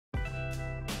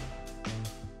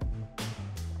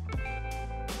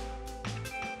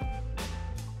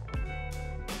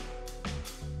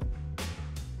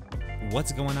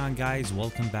What's going on, guys?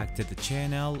 Welcome back to the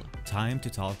channel. Time to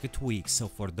talk tweaks. So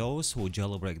for those who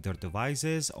jailbreak their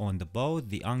devices on both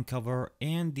the Unc0ver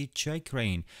and the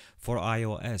Checkra1n for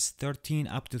iOS 13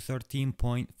 up to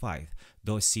 13.5,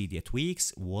 those Cydia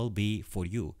tweaks will be for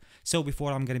you. So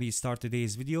before I'm gonna start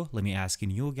today's video, let me ask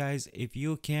you guys if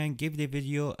you can give the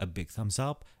video a big thumbs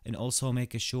up and also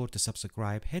make sure to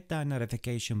subscribe, hit that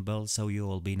notification bell so you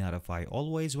will be notified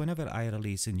always whenever I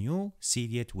release a new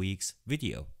Cydia tweaks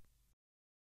video.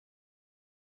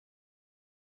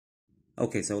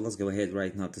 Okay, so let's go ahead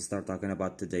right now to start talking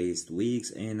about today's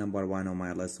tweaks, and number one on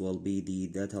my list will be the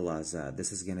Dataza.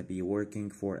 This is gonna be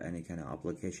working for any kind of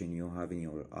application you have in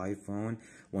your iPhone.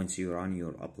 Once you run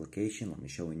your application, let me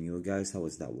show you guys how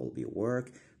that will be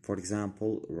work. For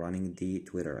example, running the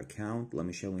Twitter account, let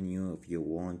me show you if you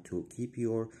want to keep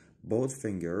your both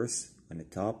fingers on the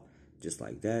top, just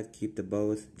like that, keep the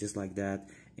both just like that,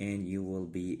 and you will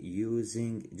be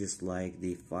using just like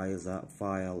the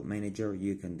file manager.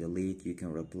 You can delete, you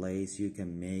can replace, you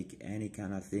can make any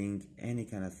kind of thing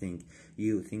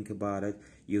you think about it,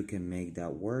 you can make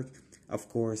that work, of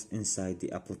course, inside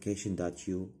the application that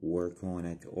you work on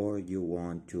it, or you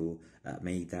want to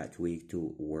make that tweak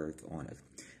to work on it.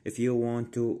 If you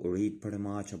want to read pretty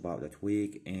much about the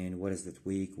tweak and what is the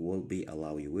tweak will be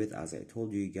allow you with, as I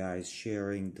told you guys,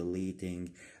 sharing,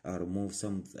 deleting, remove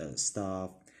some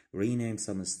stuff, rename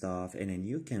some stuff, and then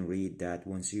you can read that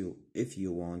if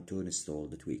you want to install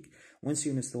the tweak. Once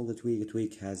you install the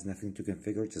tweak has nothing to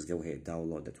configure, just go ahead,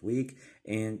 download the tweak,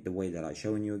 and the way that I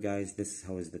showing you guys, this is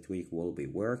how the tweak will be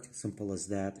worked, simple as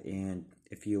that. And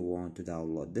if you want to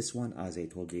download this one, as I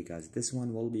told you guys, this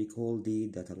one will be called the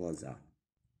Dataza.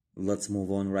 Let's move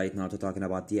on right now to talking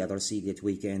about the other Cydia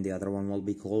tweak, and the other one will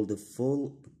be called the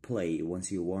FullPlay.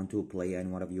 Once you want to play any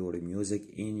one of your music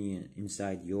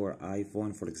inside your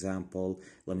iPhone, for example,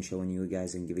 let me show you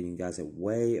guys and giving you guys a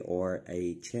way or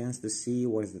a chance to see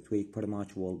what is the tweak pretty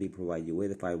much will be provide you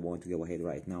with. If I want to go ahead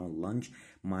right now and launch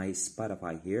my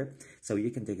Spotify here, so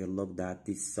you can take a look that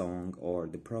this song or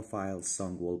the profile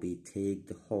song will be take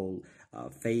the whole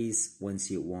phase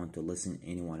once you want to listen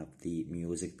any one of the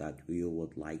music that you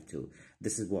would like to.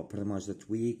 This is what pretty much the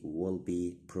tweak will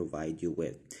be provide you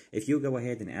with. If you go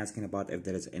ahead and asking about if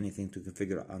there is anything to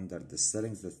configure under the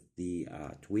settings of the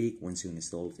tweak, once you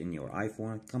install it in your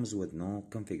iPhone, it comes with no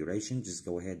configuration. Just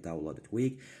go ahead, download the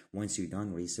tweak. Once you're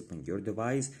done, resetting your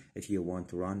device. If you want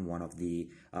to run one of the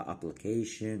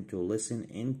application to listen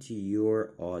into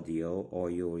your audio or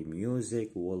your music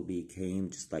will be came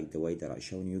just like the way that I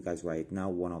showing you guys right now.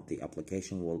 One of the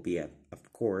application will be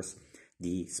of course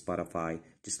the Spotify,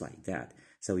 just like that.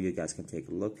 So you guys can take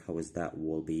a look how that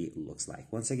will be looks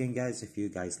like. Once again, guys, if you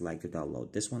guys like to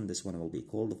download this one will be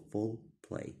called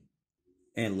FullPlay.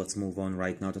 And let's move on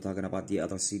right now to talking about the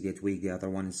other Cydia tweak. The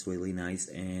other one is really nice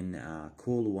and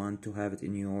cool one to have it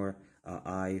in your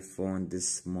iPhone.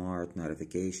 This smart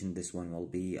notification, this one will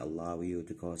be allow you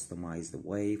to customize the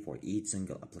way for each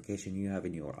single application you have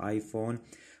in your iPhone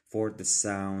for the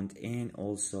sound. And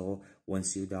also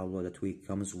once you download the tweak,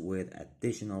 comes with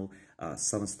additional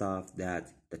some stuff that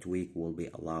the tweak will be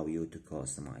allow you to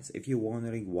customize. If you're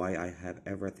wondering why I have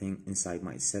everything inside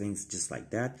my settings just like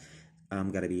that,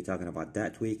 I'm gonna be talking about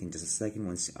that tweak in just a second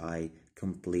once I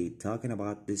complete talking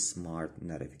about this smart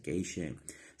notification.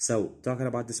 So talking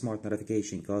about the smart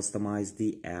notification, customize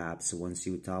the apps. Once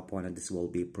you tap on it, this will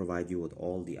be provide you with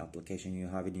all the application you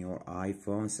have in your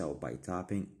iPhone. So by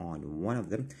tapping on one of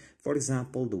them, for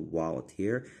example the wallet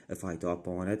here, if I tap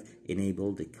on it,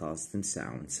 enable the custom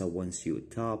sound. So once you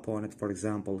tap on it, for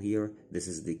example here, this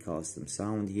is the custom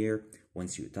sound here.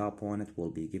 Once you tap on it,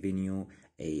 will be giving you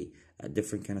a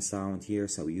different kind of sound here,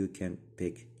 so you can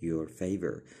pick your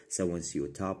favor. So once you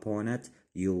tap on it,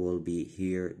 you will be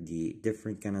hear the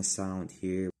different kind of sound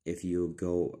here. If you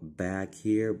go back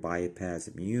here, bypass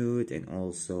mute, and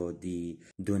also the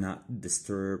do not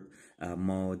disturb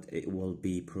mode, it will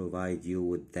be provide you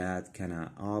with that kind of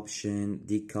option.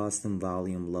 The custom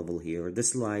volume level here, the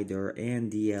slider,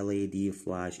 and the LED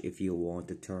flash if you want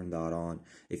to turn that on.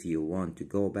 If you want to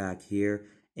go back here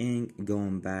and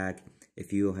going back,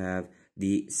 if you have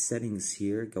the settings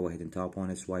here, go ahead and tap on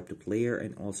it, swipe to clear,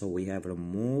 and also we have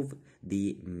remove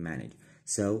the manage.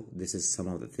 So this is some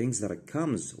of the things that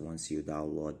comes once you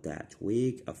download that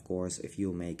tweak. Of course, if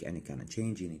you make any kind of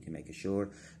change, you need to make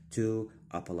sure to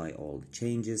apply all the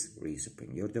changes,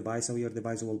 resetting your device, so your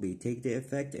device will be take the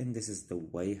effect. And this is the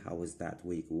way how is that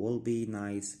tweak will be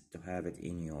nice to have it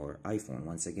in your iPhone.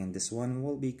 Once again, this one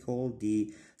will be called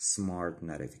the smart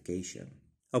notification.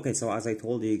 Okay, so as I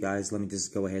told you guys, let me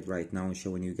just go ahead right now and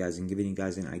showing you guys and giving you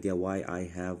guys an idea why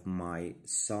I have my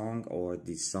song or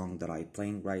the song that I'm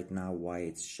playing right now, why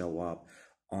it show up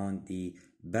on the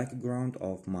background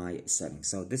of my settings.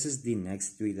 So this is the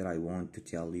next tweak that I want to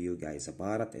tell you guys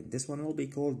about it, and this one will be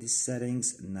called the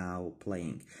settings now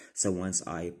playing. So once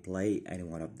I play any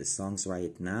one of the songs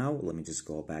right now, let me just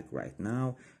go back right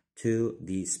now to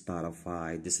the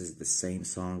Spotify. This is the same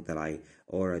song that I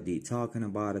already talking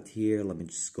about it here. Let me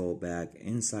just go back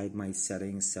inside my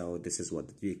settings. So this is what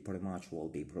the tweak pretty much will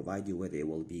be provide you with. It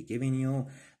will be giving you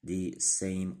the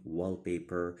same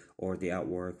wallpaper or the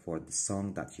artwork for the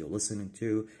song that you're listening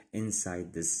to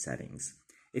inside the settings.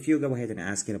 If you go ahead and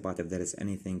ask it about if there is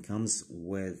anything comes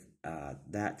with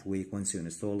that tweak once you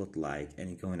install it, like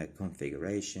any kind of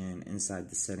configuration inside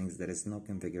the settings, there is no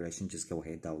configuration. Just go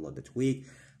ahead, download the tweak,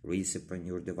 reset on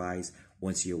your device.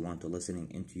 Once you want to listening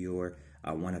into your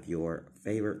one of your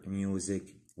favorite music,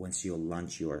 once you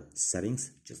launch your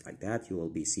settings, just like that, you will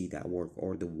be see that work,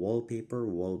 or the wallpaper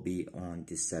will be on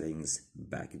the settings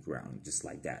background, just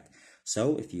like that.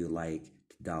 So if you like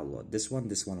to download this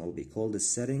one will be called the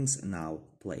settings now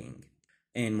playing.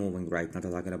 And moving right now to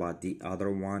talking about the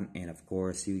other one, and of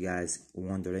course you guys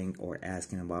wondering or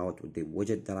asking about the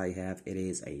widget that I have, it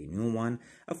is a new one.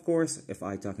 Of course, if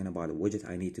I talking about a widget,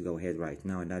 I need to go ahead right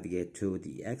now and navigate to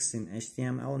the X in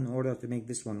HTML in order to make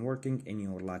this one working in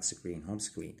your lock screen, home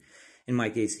screen. In my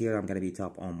case here, I'm going to be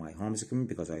top on my home screen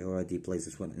because I already placed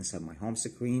this one inside my home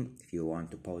screen. If you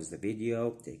want to pause the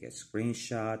video, take a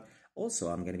screenshot. Also,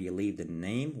 I'm going to be leave the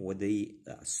name with the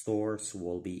stores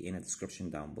will be in a description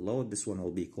down below. This one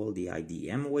will be called the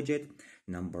IDM widget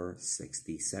number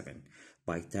 67.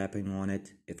 By tapping on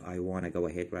it, if I want to go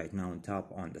ahead right now and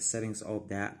tap on the settings of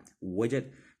that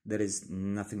widget, there is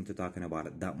nothing to talking about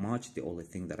it that much. The only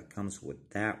thing that comes with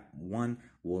that one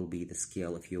will be the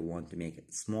scale. If you want to make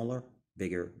it smaller,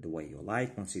 bigger, the way you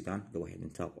like. Once you're done, go ahead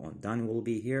and tap on done will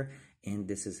be here, and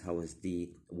this is how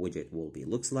the widget will be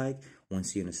looks like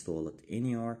once you install it in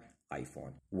your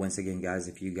iPhone. Once again guys,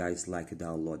 if you guys like to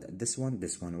download this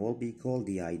one will be called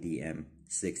the IDM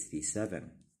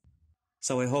 67.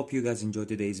 So I hope you guys enjoyed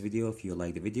today's video. If you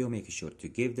like the video, make sure to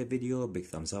give the video a big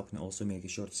thumbs up, and also make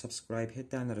sure to subscribe, hit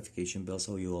that notification bell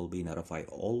so you will be notified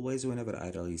always whenever I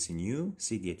release a new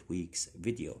Cydia Tweaks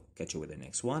video. Catch you with the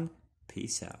next one.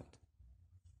 Peace out.